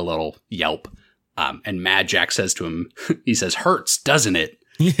lets out like a little yelp. And Mad Jack says to him, he says, hurts, doesn't it?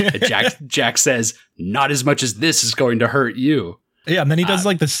 Jack says, not as much as this is going to hurt you. Yeah, and then he does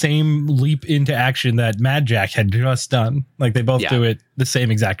like the same leap into action that Mad Jack had just done. Like they both do it the same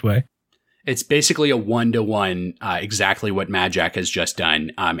exact way. It's basically a 1-to-1, exactly what Mad Jack has just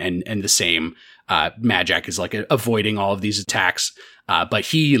done. And the same, Mad Jack is like avoiding all of these attacks. But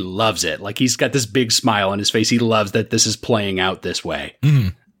he loves it. Like, he's got this big smile on his face. He loves that this is playing out this way.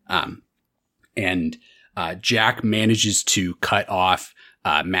 Mm-hmm. And Jack manages to cut off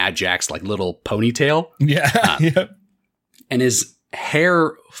Mad Jack's like little ponytail. Yeah. Yep. And his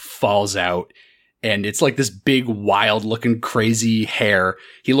hair falls out. And it's like this big, wild looking, crazy hair.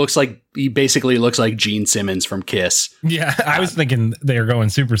 He basically looks like Gene Simmons from Kiss. Yeah, I was thinking they were going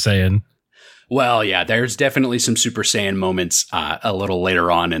Super Saiyan. Well, yeah, there's definitely some Super Saiyan moments a little later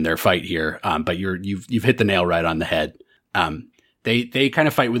on in their fight here. But you've hit the nail right on the head. They kind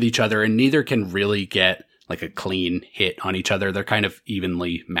of fight with each other, and neither can really get like a clean hit on each other. They're kind of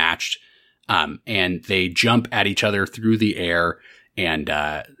evenly matched. And they jump at each other through the air and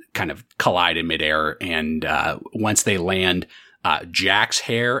kind of collide in midair. And once they land, Jack's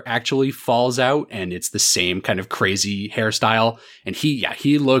hair actually falls out, and it's the same kind of crazy hairstyle. And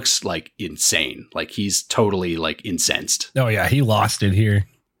he looks like insane. Like, he's totally like incensed. Oh yeah, he lost it here.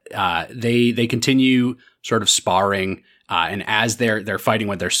 They continue sort of sparring, and as they're fighting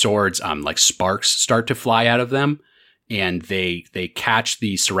with their swords, like sparks start to fly out of them, and they catch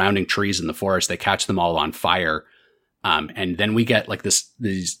the surrounding trees in the forest. They catch them all on fire. And then we get like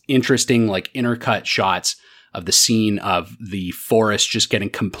these interesting like intercut shots of the scene of the forest just getting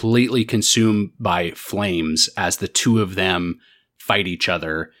completely consumed by flames as the two of them fight each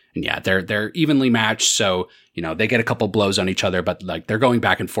other. And yeah, they're evenly matched. So, they get a couple blows on each other, but like they're going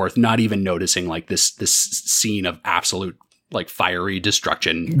back and forth, not even noticing like this scene of absolute like fiery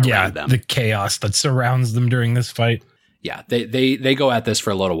destruction around them. The chaos that surrounds them during this fight. Yeah, they go at this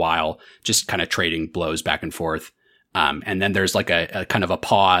for a little while, just kind of trading blows back and forth. And then there's like a kind of a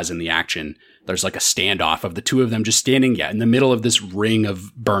pause in the action. There's like a standoff of the two of them just standing, in the middle of this ring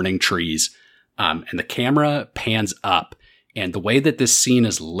of burning trees. And the camera pans up, and the way that this scene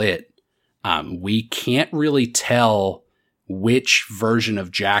is lit, we can't really tell which version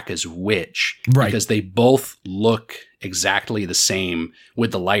of Jack is which, right? Because they both look exactly the same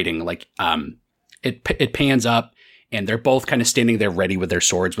with the lighting. Like, it pans up, and they're both kind of standing there ready with their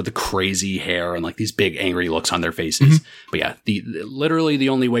swords with the crazy hair and like these big angry looks on their faces. Mm-hmm. But yeah, literally the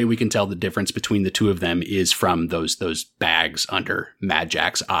only way we can tell the difference between the two of them is from those bags under Mad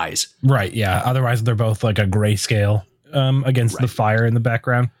Jack's eyes. Right. Yeah. Otherwise they're both like a grayscale against the fire in the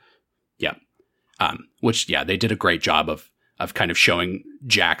background. Yeah. Which, they did a great job of kind of showing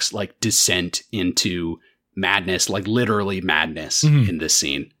Jack's like descent into madness, like literally madness in this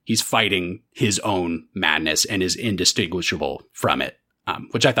scene. He's fighting his own madness and is indistinguishable from it,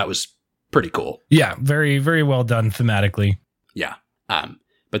 which I thought was pretty cool. Yeah, very, very well done thematically. Yeah.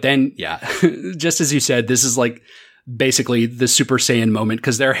 But then, just as you said, this is like basically the Super Saiyan moment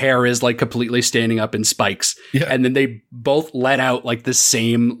because their hair is like completely standing up in spikes. Yeah. And then they both let out like the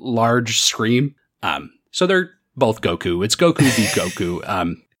same large scream. So they're both Goku. It's Goku v.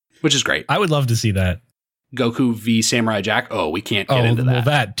 Goku, which is great. I would love to see that. Goku v Samurai Jack. Oh, we can't get into that. Well,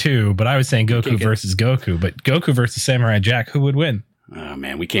 that too, but I was saying Goku versus Goku, but Goku versus Samurai Jack, who would win? Oh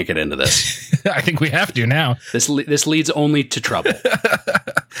man, we can't get into this. I think we have to now. This leads only to trouble.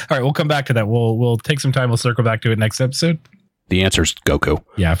 All right, we'll come back to that. We'll take some time. We'll circle back to it next episode. The answer's Goku.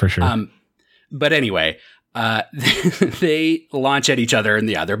 Yeah, for sure. But anyway, they launch at each other, and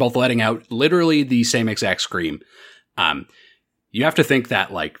they're both letting out literally the same exact scream. You have to think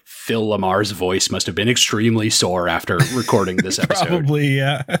that like Phil Lamar's voice must have been extremely sore after recording this episode. Probably,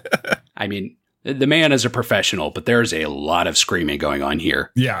 yeah. I mean, the man is a professional, but there's a lot of screaming going on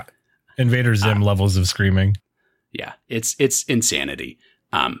here. Yeah. Invader Zim levels of screaming. Yeah, it's insanity.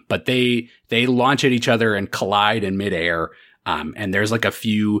 But they launch at each other and collide in midair. And there's like a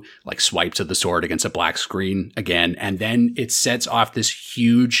few like swipes of the sword against a black screen again. And then it sets off this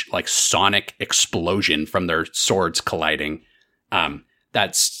huge like sonic explosion from their swords colliding.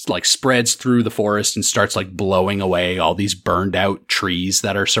 That's like spreads through the forest and starts like blowing away all these burned out trees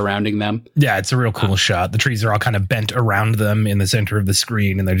that are surrounding them. Yeah, it's a real cool shot. The trees are all kind of bent around them in the center of the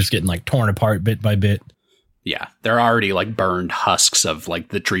screen, and they're just getting like torn apart bit by bit. Yeah, they're already like burned husks of like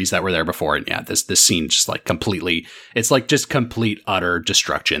the trees that were there before. And yeah, this scene just like completely, it's like just complete utter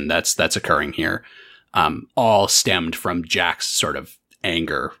destruction that's occurring here. All stemmed from Jack's sort of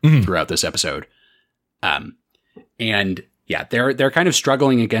anger throughout this episode. And yeah, they're kind of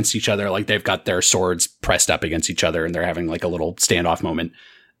struggling against each other. Like they've got their swords pressed up against each other and they're having like a little standoff moment.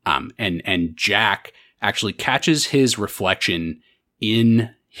 And Jack actually catches his reflection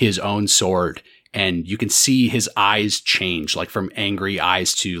in his own sword and you can see his eyes change, like from angry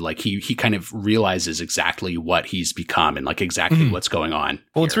eyes to like he kind of realizes exactly what he's become and like exactly what's going on.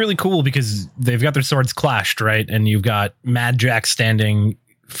 Well, it's really cool because they've got their swords clashed, right? And you've got Mad Jack standing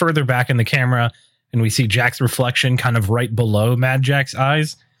further back in the camera, and we see Jack's reflection kind of right below Mad Jack's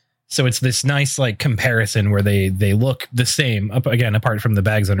eyes. So it's this nice like comparison where they look the same, again, apart from the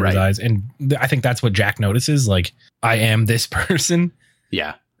bags under his eyes. And I think that's what Jack notices. Like, I am this person.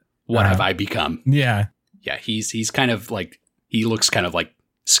 Yeah. What have I become? Yeah. Yeah. He's kind of like, he looks kind of like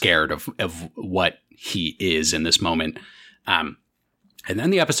scared of what he is in this moment. And then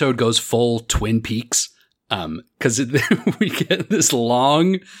the episode goes full Twin Peaks. Cause we get this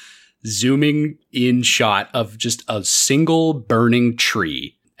long zooming in shot of just a single burning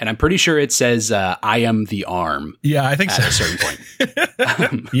tree. And I'm pretty sure it says, I am the arm. Yeah, I think at so. a certain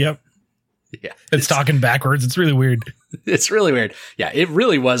point. Yep. Yeah. It's talking backwards. It's really weird. It's really weird. Yeah, it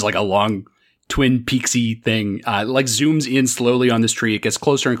really was like a long Twin Peaksy thing. Like zooms in slowly on this tree. It gets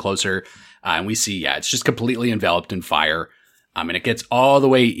closer and closer. And we see, it's just completely enveloped in fire. And it gets all the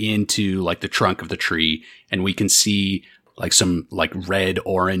way into like the trunk of the tree. And we can see like some like red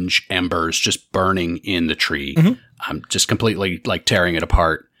orange embers just burning in the tree. Just completely like tearing it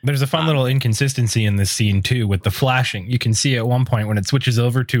apart. There's a fun little inconsistency in this scene too with the flashing. You can see at one point when it switches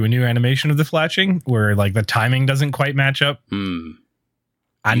over to a new animation of the flashing where like the timing doesn't quite match up. You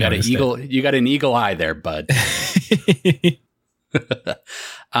got an eagle eye there, bud. It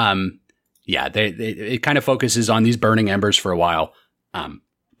kind of focuses on these burning embers for a while.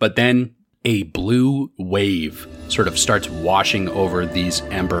 But then a blue wave sort of starts washing over these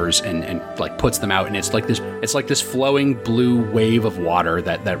embers and like puts them out. And it's like this flowing blue wave of water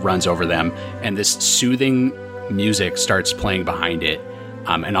that runs over them. And this soothing music starts playing behind it.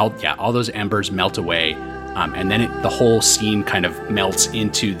 And all those embers melt away. And then the whole scene kind of melts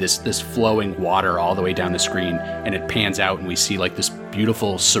into this flowing water all the way down the screen. And it pans out and we see like this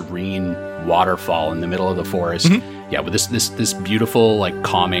beautiful, serene waterfall in the middle of the forest. Yeah, with this beautiful, like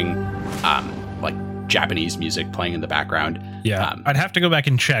calming, like Japanese music playing in the background. Yeah, I'd have to go back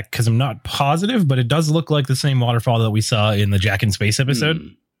and check because I'm not positive, but it does look like the same waterfall that we saw in the Jack in Space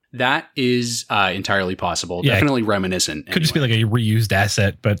episode. That is entirely possible. Yeah, definitely reminiscent. Could just be like a reused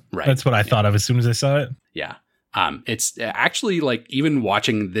asset, but that's what I thought of as soon as I saw it. Yeah. It's actually like even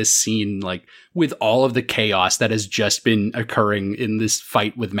watching this scene, like with all of the chaos that has just been occurring in this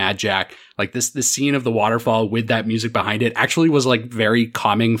fight with Mad Jack, like this scene of the waterfall with that music behind it actually was like very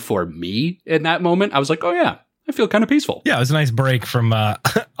calming for me in that moment. I was like, oh yeah, I feel kind of peaceful. Yeah. It was a nice break from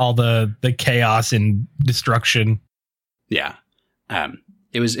all the chaos and destruction. Yeah.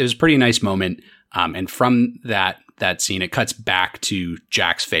 It was a pretty nice moment. And from that scene, it cuts back to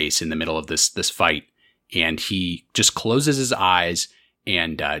Jack's face in the middle of this fight. And he just closes his eyes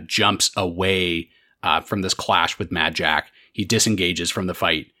and jumps away from this clash with Mad Jack. He disengages from the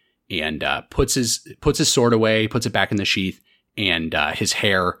fight and puts his sword away, puts it back in the sheath, and his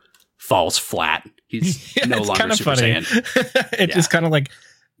hair falls flat. He's no longer Super Saiyan. It just kind of like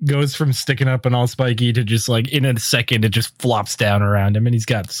goes from sticking up and all spiky to just like in a second, it just flops down around him, and he's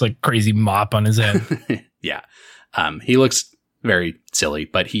got this like crazy mop on his head. Yeah. He looks very silly,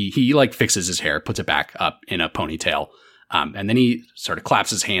 but he like fixes his hair, puts it back up in a ponytail. And then he sort of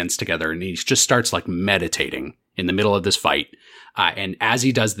claps his hands together and he just starts like meditating in the middle of this fight. And as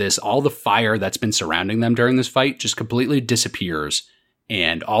he does this, all the fire that's been surrounding them during this fight just completely disappears.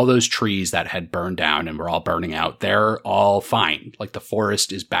 And all those trees that had burned down and were all burning out, they're all fine. Like the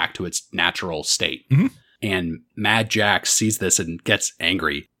forest is back to its natural state. And Mad Jack sees this and gets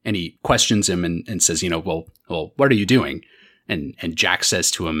angry and he questions him and says, well, what are you doing? And Jack says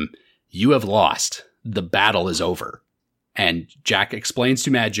to him, you have lost. The battle is over. And Jack explains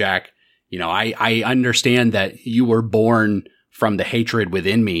to Mad Jack, I understand that you were born from the hatred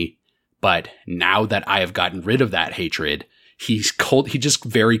within me, but now that I have gotten rid of that hatred, he's cold. He just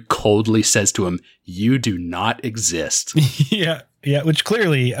very coldly says to him, you do not exist. Yeah, which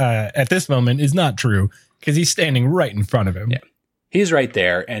clearly at this moment is not true because he's standing right in front of him. Yeah. He's right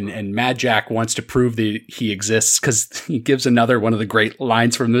there, and Mad Jack wants to prove that he exists because he gives another one of the great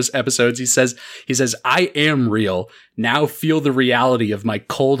lines from this episode. He says, I am real. Now feel the reality of my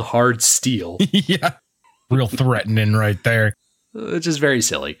cold, hard steel. Yeah. Real threatening right there. Which is very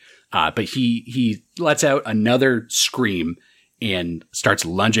silly. But he lets out another scream and starts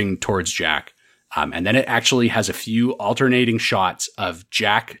lunging towards Jack. And then it actually has a few alternating shots of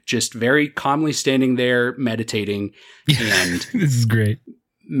Jack just very calmly standing there meditating. And this is great.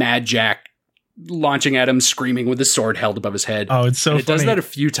 Mad Jack launching at him, screaming with his sword held above his head. Oh, it's so funny. It does that a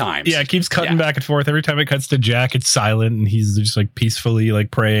few times. Yeah, it keeps cutting back and forth. Every time it cuts to Jack, it's silent and he's just like peacefully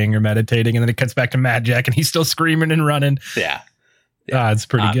like praying or meditating. And then it cuts back to Mad Jack and he's still screaming and running. Yeah. It's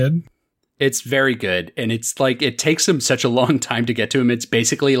pretty good. It's very good. And it's like, it takes him such a long time to get to him. It's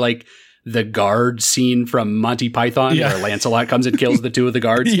basically like the guard scene from Monty Python where Lancelot comes and kills the two of the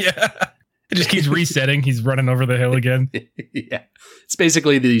guards. Yeah. It just keeps resetting. He's running over the hill again. Yeah. It's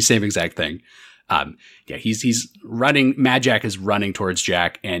basically the same exact thing. He's running. Mad Jack is running towards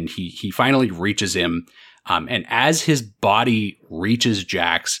Jack and he finally reaches him. And as his body reaches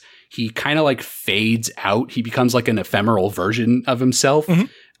Jack's, he kind of like fades out. He becomes like an ephemeral version of himself.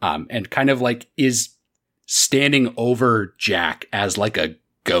 And kind of like is standing over Jack as like a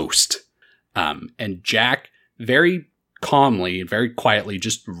ghost. And Jack very calmly and very quietly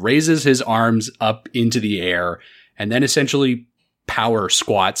just raises his arms up into the air and then essentially power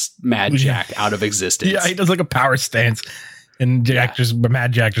squats Mad Jack out of existence. Yeah, he does like a power stance and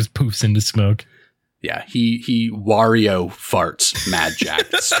Mad Jack just poofs into smoke. Yeah, he Wario farts Mad Jack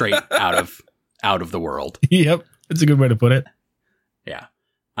straight out of the world. Yep, that's a good way to put it. Yeah.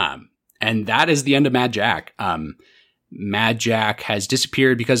 And that is the end of Mad Jack. Mad Jack has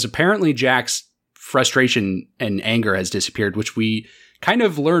disappeared because apparently Jack's frustration and anger has disappeared, which we kind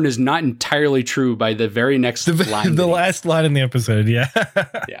of learn is not entirely true by the very next line. The last line in the episode, yeah.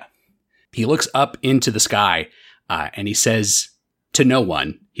 Yeah. He looks up into the sky and he says to no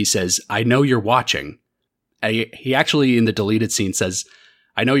one, he says, "I know you're watching." He actually, in the deleted scene, says,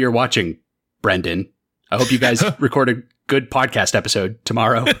 "I know you're watching, Brendan. I hope you guys record a good podcast episode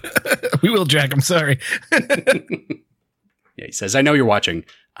tomorrow." We will, Jack. I'm sorry. Yeah, he says, "I know you're watching."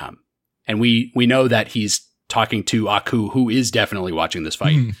 And we know that he's talking to Aku, who is definitely watching this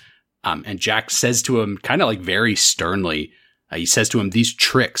fight. And Jack says to him kind of like very sternly, he says to him, "These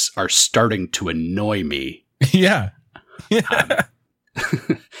tricks are starting to annoy me." Yeah.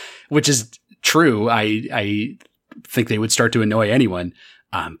 Which is true. I think they would start to annoy anyone.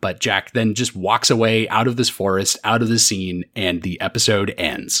 But Jack then just walks away out of this forest, out of the scene, and the episode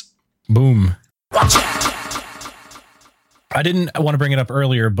ends. Boom. I didn't want to bring it up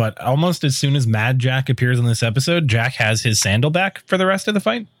earlier, but almost as soon as Mad Jack appears in this episode, Jack has his sandal back for the rest of the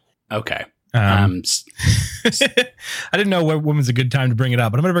fight. Okay. I didn't know when was a good time to bring it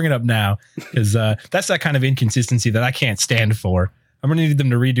up, but I'm going to bring it up now because that's that kind of inconsistency that I can't stand for. I'm going to need them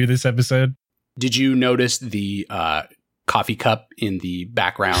to redo this episode. Did you notice the coffee cup in the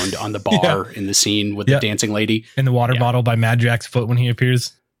background on the bar in the scene with the dancing lady? And the water bottle by Mad Jack's foot when he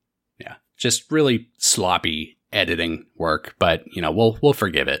appears? Yeah. Just really sloppy editing work, but we'll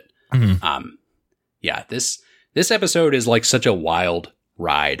forgive it. This episode is like such a wild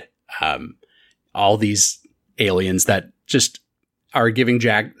ride. All these aliens that just are giving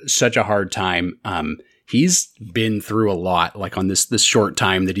Jack such a hard time. He's been through a lot, like on this short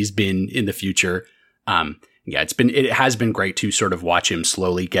time that he's been in the future. It has been great to sort of watch him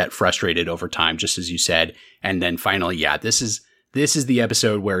slowly get frustrated over time, just as you said. And then finally, this is the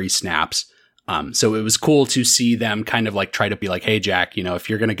episode where he snaps. So it was cool to see them kind of like try to be like, "Hey, Jack, if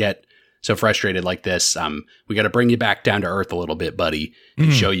you're going to get so frustrated like this, we got to bring you back down to earth a little bit, buddy,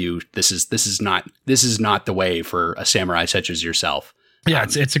 and show you this is not the way for a samurai such as yourself." Yeah,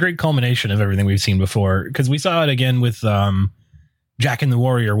 it's a great culmination of everything we've seen before, because we saw it again with Jack and the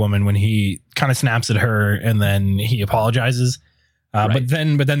Warrior Woman when he kind of snaps at her and then he apologizes. Right. But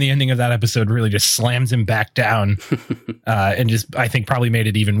then the ending of that episode really just slams him back down and just, I think, probably made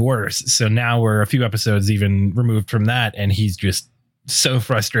it even worse. So now we're a few episodes even removed from that, and he's just so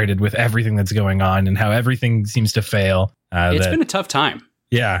frustrated with everything that's going on and how everything seems to fail. It's been a tough time.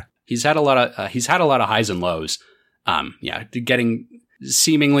 Yeah, he's had a lot of highs and lows. Getting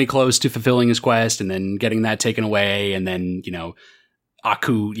seemingly close to fulfilling his quest, and then getting that taken away, and then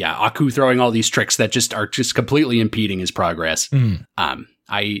Aku throwing all these tricks that just are just completely impeding his progress.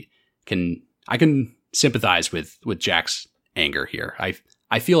 I can sympathize with Jack's anger here.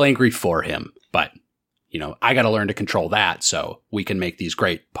 I feel angry for him, but I got to learn to control that so we can make these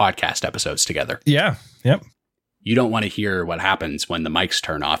great podcast episodes together. Yeah. Yep. You don't want to hear what happens when the mics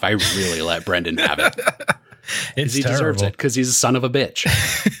turn off. I really let Brendan have it. He deserves it because he's a son of a bitch.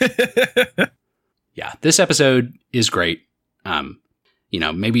 Yeah, this episode is great.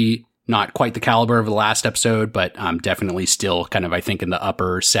 Maybe not quite the caliber of the last episode, but definitely still kind of, I think, in the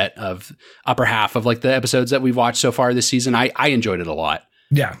upper half of like the episodes that we've watched so far this season. I enjoyed it a lot.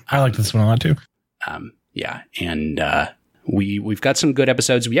 Yeah, I like this one a lot too. And we've got some good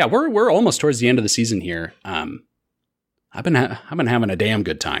episodes. Yeah, we're almost towards the end of the season here. I've been having a damn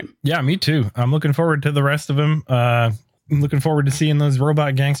good time. Yeah, me too. I'm looking forward to the rest of them. I'm looking forward to seeing those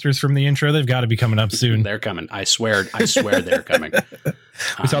robot gangsters from the intro. They've got to be coming up soon. They're coming. I swear they're coming.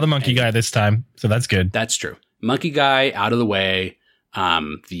 We saw the monkey guy this time, so that's good. That's true. Monkey guy out of the way.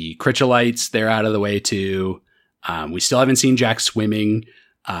 The Critchalites, they're out of the way too. We still haven't seen Jack swimming,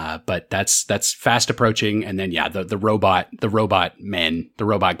 but that's fast approaching. And then the robot men, the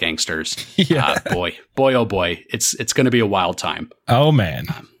robot gangsters. Yeah. Boy, oh boy, it's going to be a wild time. Oh man.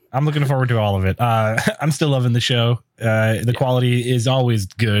 I'm looking forward to all of it. I'm still loving the show. The quality is always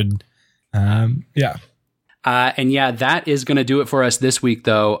good. Yeah. And that is going to do it for us this week,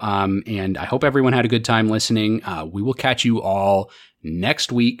 though. And I hope everyone had a good time listening. We will catch you all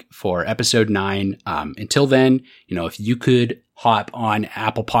next week for episode 9. Until then, if you could hop on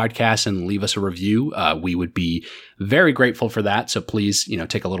Apple Podcasts and leave us a review, we would be very grateful for that. So please,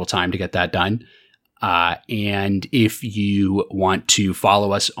 take a little time to get that done. And if you want to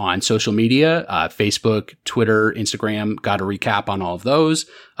follow us on social media, Facebook, Twitter, Instagram, got a recap on all of those.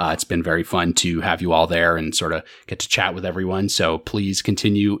 It's been very fun to have you all there and sort of get to chat with everyone. So please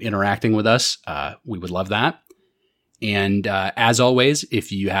continue interacting with us. We would love that. And as always,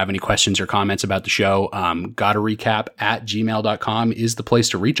 if you have any questions or comments about the show, gottarecap@gmail.com is the place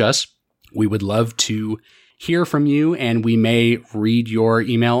to reach us. We would love to hear from you, and we may read your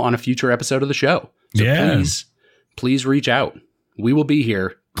email on a future episode of the show. So please reach out. We will be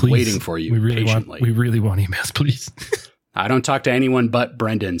here waiting for you patiently. We really want emails, please. I don't talk to anyone but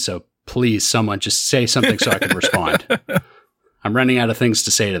Brendan, so please, someone just say something so I can respond. I'm running out of things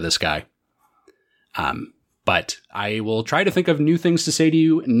to say to this guy. But I will try to think of new things to say to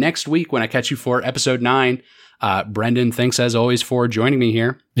you next week when I catch you for episode 9. Brendan, thanks as always for joining me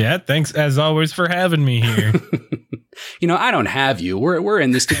here. Yeah, thanks as always for having me here. I don't have you. We're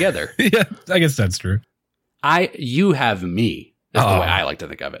in this together. Yeah, I guess that's true. You have me. That's the way I like to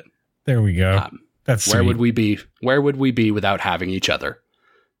think of it. There we go. That's where sweet. would we be? Where would we be without having each other?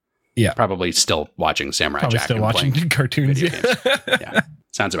 Yeah, probably still watching Samurai Jack. Still watching cartoons. Yeah,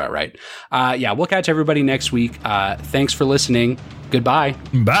 sounds about right. We'll catch everybody next week. Thanks for listening. Goodbye.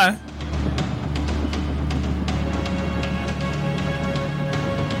 Bye.